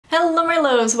Hello my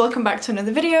loves, welcome back to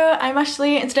another video. I'm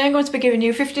Ashleigh and today I'm going to be giving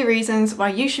you 50 reasons why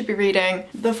you should be reading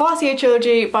the Farseer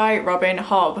Trilogy by Robin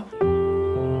Hobb.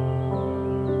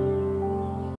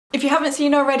 If you haven't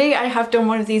seen already, I have done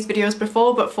one of these videos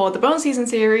before, but for the Bone Season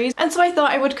series, and so I thought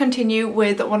I would continue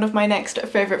with one of my next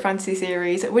favourite fantasy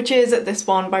series, which is this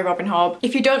one by Robin Hobb.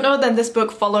 If you don't know, then this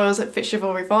book follows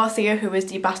Fitzchivalry Farseer, who is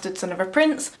the bastard son of a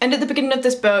prince, and at the beginning of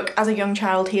this book, as a young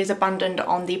child, he is abandoned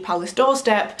on the palace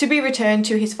doorstep to be returned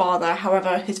to his father.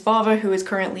 However, his father, who is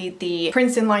currently the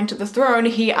prince in line to the throne,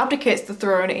 he abdicates the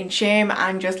throne in shame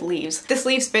and just leaves. This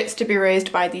leaves Fitz to be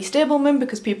raised by the stableman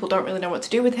because people don't really know what to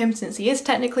do with him since he is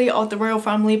technically of the royal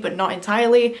family but not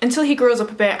entirely, until he grows up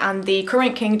a bit and the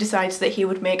current king decides that he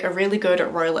would make a really good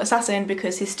royal assassin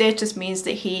because his status means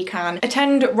that he can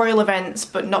attend royal events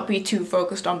but not be too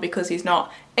focused on because he's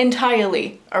not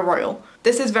entirely a royal.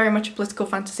 This is very much a political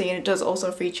fantasy and it does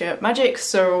also feature magic,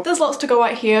 so there's lots to go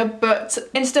at here, but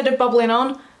instead of babbling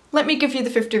on, let me give you the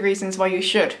 50 reasons why you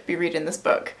should be reading this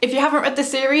book. If you haven't read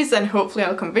this series, then hopefully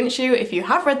I'll convince you. If you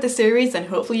have read this series, then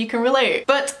hopefully you can relate.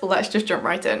 But let's just jump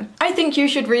right in. I think you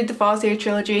should read the Farseer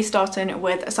Trilogy starting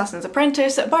with Assassin's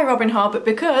Apprentice by Robin Hobb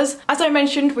because, as I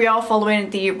mentioned, we are following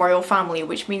the royal family,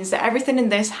 which means that everything in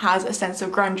this has a sense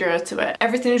of grandeur to it.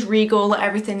 Everything's regal,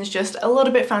 everything's just a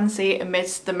little bit fancy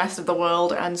amidst the mess of the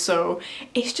world, and so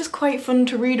it's just quite fun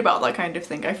to read about that kind of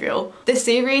thing, I feel. This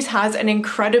series has an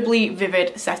incredibly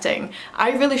vivid setting.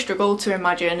 I really struggled to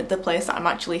imagine the place that I'm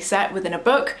actually set within a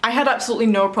book. I had absolutely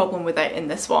no problem with it in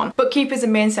this one. Bookkeep is the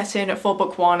main setting for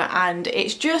book one and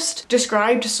it's just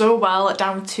described so well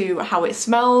down to how it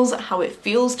smells, how it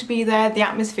feels to be there. The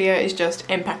atmosphere is just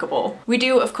impeccable. We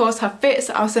do of course have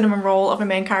Fitz, our cinnamon roll of a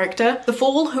main character, the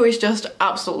fool who is just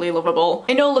absolutely lovable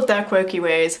in all of their quirky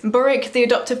ways, Burrick, the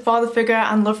adoptive father figure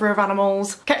and lover of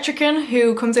animals, Ketrican,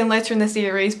 who comes in later in the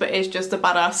series but is just a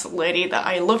badass lady that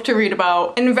I love to read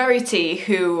about, and Verity,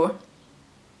 who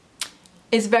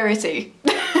is Verity.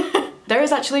 There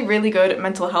is actually really good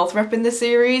mental health rep in this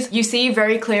series. You see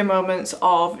very clear moments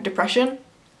of depression,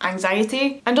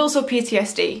 anxiety, and also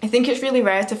PTSD. I think it's really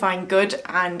rare to find good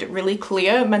and really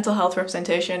clear mental health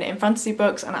representation in fantasy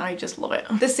books and I just love it.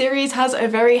 The series has a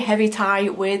very heavy tie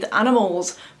with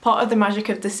animals. Part of the magic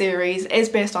of the series is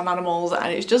based on animals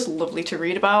and it's just lovely to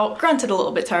read about. Granted, a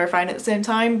little bit terrifying at the same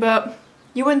time, but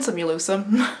you win some, you lose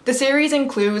some. The series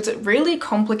includes really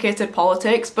complicated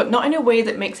politics, but not in a way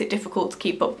that makes it difficult to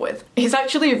keep up with. It's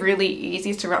actually really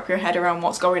easy to wrap your head around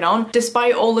what's going on,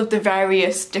 despite all of the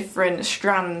various different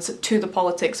strands to the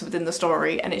politics within the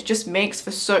story, and it just makes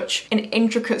for such an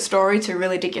intricate story to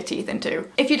really dig your teeth into.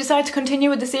 If you decide to continue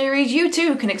with the series, you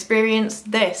too can experience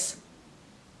this.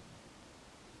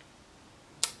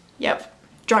 Yep,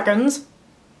 dragons.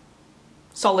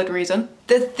 Solid reason.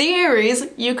 The theories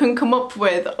you can come up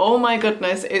with, oh my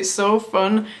goodness, it's so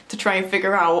fun to try and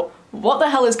figure out what the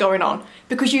hell is going on,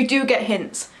 because you do get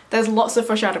hints. There's lots of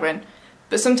foreshadowing,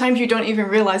 but sometimes you don't even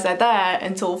realise they're there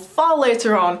until far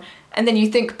later on, and then you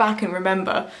think back and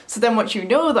remember. So then once you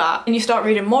know that, and you start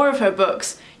reading more of her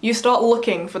books, you start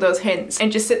looking for those hints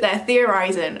and just sit there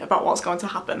theorising about what's going to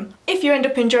happen. If you end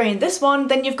up enjoying this one,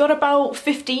 then you've got about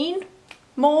 15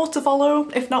 more to follow,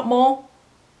 if not more.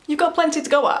 You've got plenty to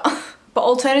go at. But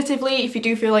alternatively, if you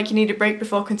do feel like you need a break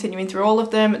before continuing through all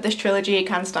of them, this trilogy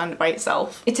can stand by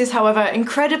itself. It is, however,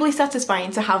 incredibly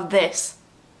satisfying to have this.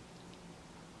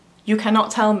 You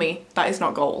cannot tell me that is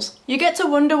not goals. You get to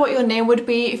wonder what your name would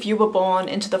be if you were born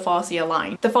into the Farseer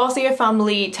line. The Farseer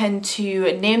family tend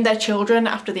to name their children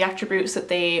after the attributes that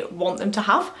they want them to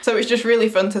have, so it's just really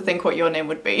fun to think what your name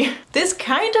would be. This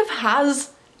kind of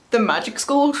has the magic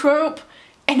school trope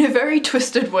in a very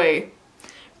twisted way.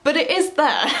 But it is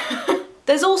there.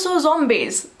 There's also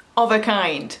zombies of a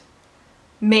kind.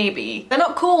 Maybe. They're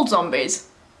not called zombies,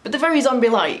 but they're very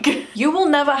zombie-like. You will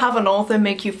never have an author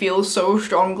make you feel so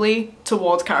strongly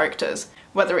towards characters.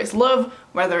 Whether it's love,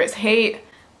 whether it's hate.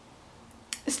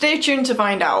 Stay tuned to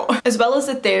find out. As well as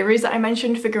the theories that I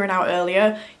mentioned figuring out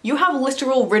earlier, you have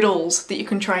literal riddles that you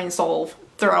can try and solve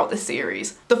throughout the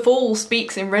series. The Fool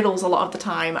speaks in riddles a lot of the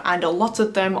time and a lot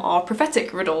of them are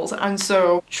prophetic riddles, and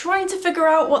so trying to figure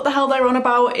out what the hell they're on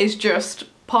about is just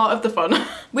part of the fun.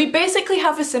 We basically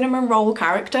have a cinnamon roll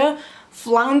character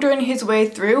floundering his way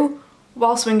through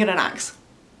while swinging an axe.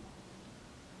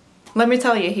 Let me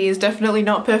tell you, he is definitely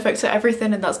not perfect at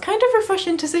everything and that's kind of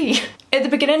refreshing to see. At the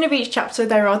beginning of each chapter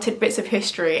there are tidbits of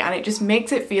history and it just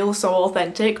makes it feel so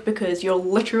authentic because you're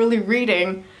literally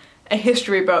reading a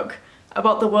history book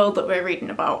about the world that we're reading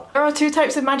about. There are two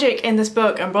types of magic in this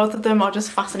book and both of them are just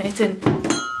fascinating.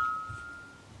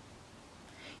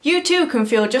 You too can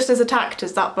feel just as attacked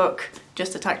as that book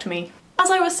just attacked me. As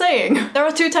I was saying, there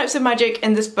are two types of magic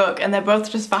in this book and they're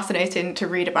both just fascinating to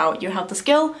read about. You have the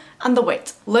skill and the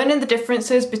wit. Learning the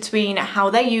differences between how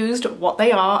they're used, what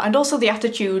they are, and also the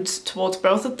attitudes towards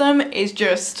both of them is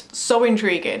just so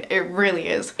intriguing. It really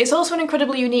is. It's also an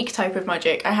incredibly unique type of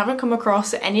magic. I haven't come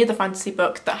across any other fantasy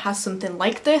book that has something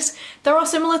like this. There are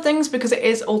similar things because it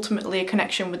is ultimately a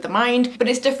connection with the mind, but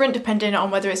it's different depending on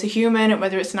whether it's a human,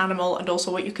 whether it's an animal, and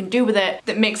also what you can do with it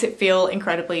that makes it feel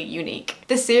incredibly unique.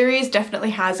 This series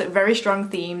definitely has very strong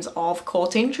themes of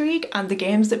court intrigue and the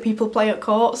games that people play at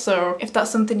court, so if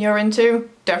that's something you're into,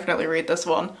 definitely read this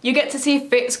one. You get to see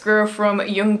Fitz grow from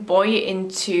young boy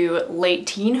into late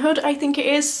teenhood, I think it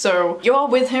is, so you are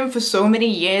with him for so many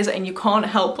years and you can't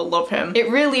help but love him. It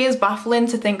really is baffling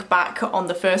to think back on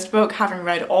the first book, having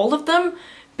read all of them,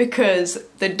 because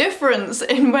the difference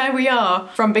in where we are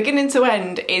from beginning to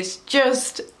end is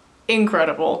just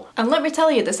incredible. And let me tell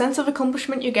you, the sense of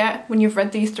accomplishment you get when you've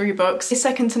read these three books is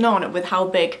second to none with how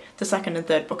big the second and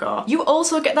third book are. You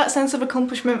also get that sense of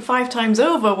accomplishment 5 times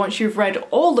over once you've read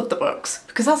all of the books,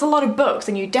 because that's a lot of books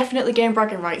and you definitely gain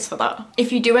bragging rights for that.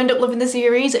 If you do end up loving the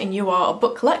series and you are a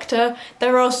book collector,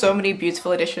 there are so many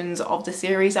beautiful editions of the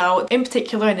series out, in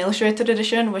particular an illustrated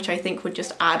edition, which I think would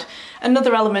just add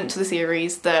another element to the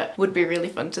series that would be really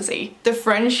fun to see. The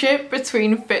friendship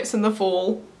between Fitz and the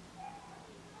Fool,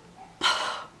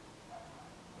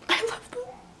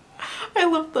 I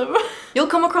love them. You'll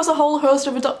come across a whole host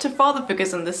of adoptive father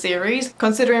figures in this series,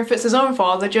 considering Fitz's own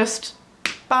father just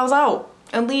bows out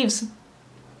and leaves.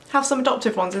 Have some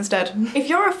adoptive ones instead. If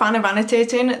you're a fan of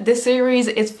annotating, this series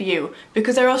is for you,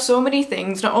 because there are so many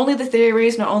things, not only the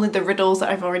theories, not only the riddles that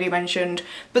I've already mentioned,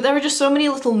 but there are just so many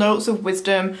little notes of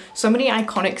wisdom, so many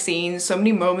iconic scenes, so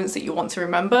many moments that you want to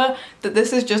remember, that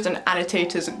this is just an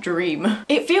annotator's dream.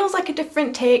 It feels like a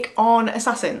different take on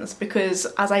assassins, because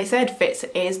as I said, Fitz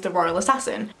is the royal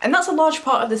assassin, and that's a large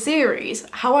part of the series.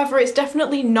 However, it's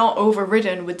definitely not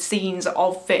overridden with scenes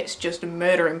of Fitz just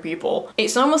murdering people.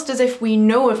 It's almost as if we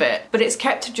know of it, but it's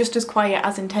kept just as quiet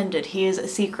as intended. He is a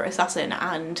secret assassin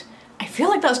and I feel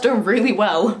like that's done really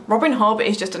well. Robin Hobb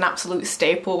is just an absolute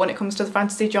staple when it comes to the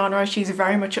fantasy genre. She's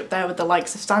very much up there with the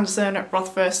likes of Sanderson,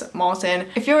 Rothfuss, Martin.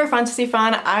 If you're a fantasy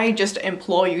fan, I just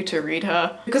implore you to read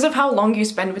her. Because of how long you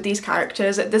spend with these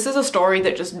characters, this is a story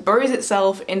that just buries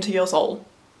itself into your soul.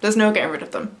 There's no getting rid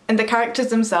of them. And the characters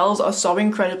themselves are so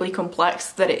incredibly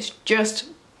complex that it's just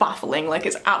baffling. Like,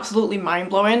 it's absolutely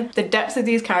mind-blowing. The depth of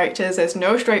these characters, there's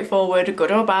no straightforward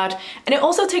good or bad, and it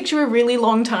also takes you a really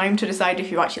long time to decide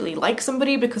if you actually like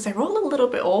somebody because they're all a little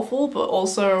bit awful, but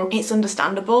also it's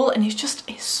understandable, and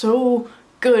it's so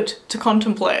good to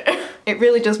contemplate. It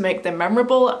really does make them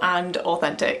memorable and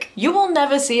authentic. You will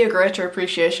never see a greater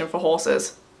appreciation for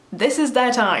horses. This is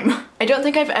their time. I don't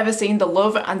think I've ever seen the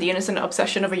love and the innocent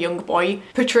obsession of a young boy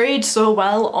portrayed so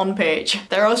well on page.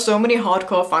 There are so many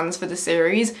hardcore fans for the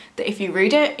series that if you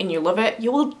read it and you love it, you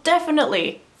will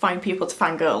definitely find people to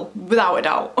fangirl, without a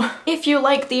doubt. If you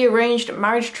like the arranged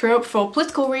marriage trope for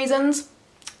political reasons,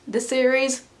 this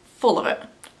series, full of it.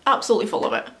 Absolutely full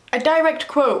of it. A direct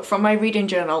quote from my reading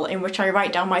journal in which I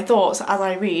write down my thoughts as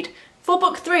I read. For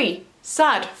book 3,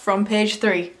 sad from page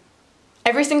 3.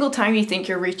 Every single time you think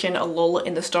you're reaching a lull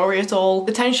in the story at all,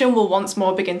 the tension will once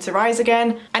more begin to rise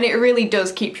again, and it really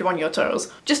does keep you on your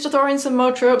toes. Just to throw in some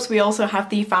more tropes, we also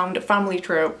have the found family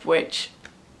trope, which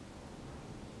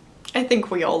I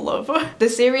think we all love. The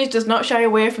series does not shy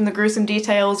away from the gruesome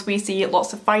details. We see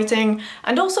lots of fighting,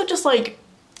 and also just like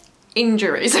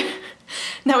injuries.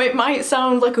 Now, it might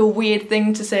sound like a weird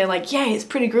thing to say, like, yeah, it's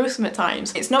pretty gruesome at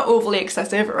times. It's not overly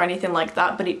excessive or anything like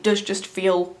that, but it does just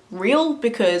feel real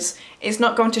because it's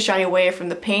not going to shy away from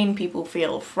the pain people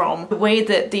feel from the way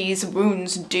that these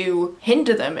wounds do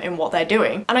hinder them in what they're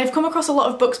doing. And I've come across a lot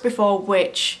of books before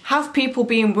which have people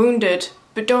being wounded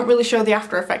but don't really show the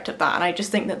after effect of that, and I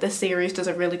just think that this series does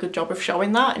a really good job of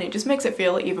showing that, and it just makes it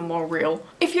feel even more real.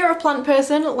 If you're a plant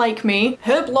person like me,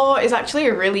 herb lore is actually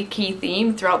a really key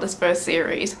theme throughout this first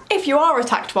series. If you are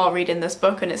attacked while reading this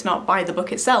book and it's not by the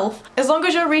book itself, as long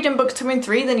as you're reading books 2 and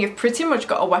 3, then you've pretty much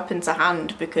got a weapon to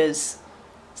hand because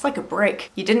it's like a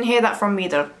brick. You didn't hear that from me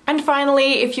though. And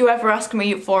finally, if you ever ask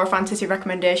me for a fantasy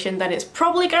recommendation, then it's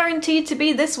probably guaranteed to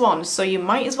be this one, so you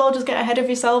might as well just get ahead of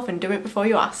yourself and do it before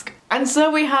you ask. And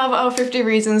so we have our 50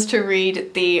 reasons to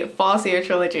read the Farseer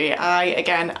Trilogy. I,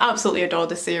 again, absolutely adore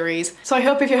this series. So I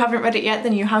hope if you haven't read it yet,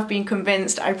 then you have been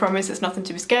convinced. I promise it's nothing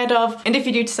to be scared of. And if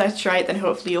you do decide to try it, then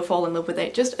hopefully you'll fall in love with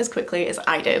it just as quickly as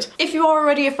I did. If you are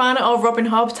already a fan of Robin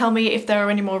Hobb, tell me if there are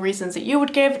any more reasons that you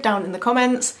would give down in the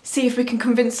comments. See if we can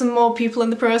convince some more people in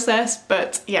the process.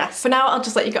 But yes, for now, I'll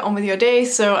just let you get on with your day.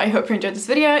 So I hope you enjoyed this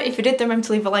video. If you did, then remember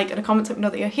to leave a like and a comment to let me know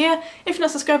that you're here. If you're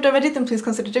not subscribed already, then please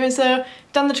consider doing so.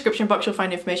 Down in the description box you'll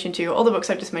find information to all the books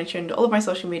I've just mentioned, all of my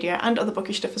social media and other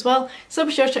bookish stuff as well, so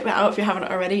be sure to check that out if you haven't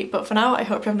already. But for now, I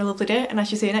hope you're having a lovely day and I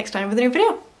shall see you next time with a new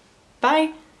video.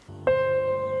 Bye!